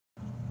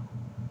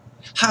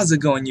How's it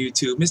going,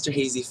 YouTube?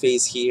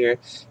 MrHazyFace here,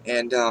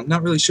 and I'm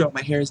not really sure what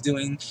my hair is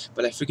doing,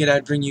 but I figured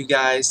I'd bring you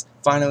guys,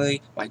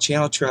 finally, my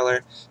channel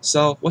trailer.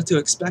 So, what to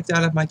expect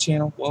out of my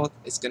channel? Well,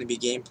 it's going to be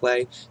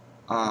gameplay,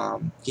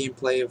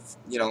 gameplay of,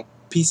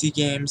 PC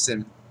games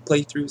and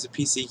playthroughs of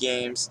PC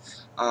games.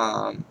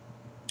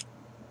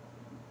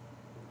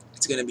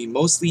 It's going to be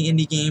mostly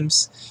indie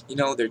games.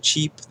 They're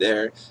cheap,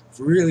 they're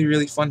really,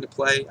 really fun to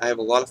play. I have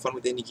a lot of fun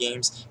with indie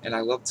games, and I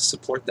love to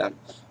support them.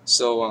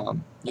 So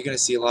you're going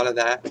to see a lot of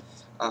that.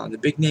 The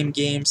big name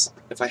games,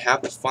 if I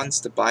have the funds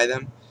to buy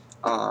them,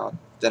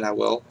 then I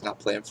will, and I'll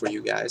play them for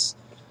you guys.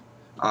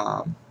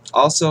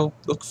 Also,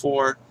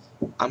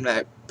 I'm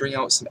going to bring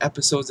out some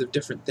episodes of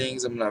different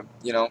things. I'm going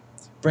to,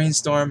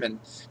 brainstorm and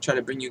try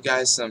to bring you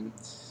guys some,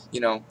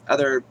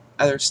 other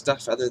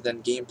stuff other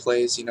than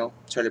gameplays,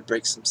 try to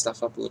break some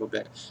stuff up a little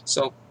bit.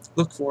 So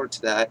look forward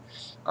to that.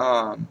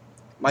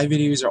 My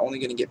videos are only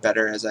going to get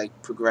better as I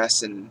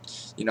progress and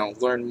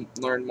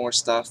learn more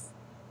stuff.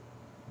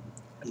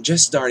 I'm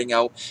just starting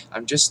out.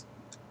 I'm just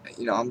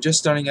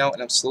starting out,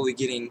 and I'm slowly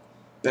getting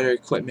better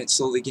equipment,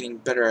 slowly getting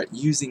better at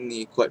using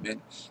the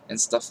equipment and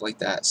stuff like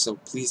that. So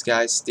please,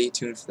 guys, stay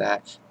tuned for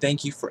that.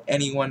 Thank you for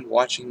anyone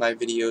watching my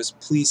videos.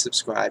 Please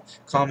subscribe,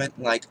 comment,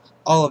 like,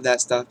 all of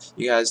that stuff.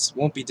 You guys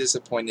won't be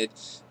disappointed,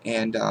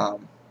 and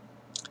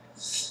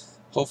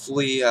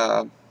hopefully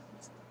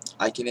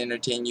I can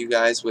entertain you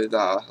guys with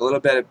a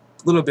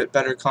little bit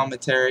better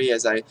commentary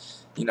as I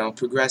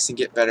progress and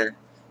get better.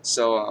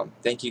 So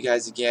thank you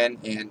guys again,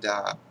 and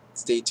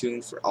stay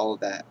tuned for all of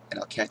that, and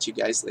I'll catch you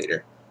guys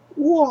later.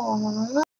 Wah.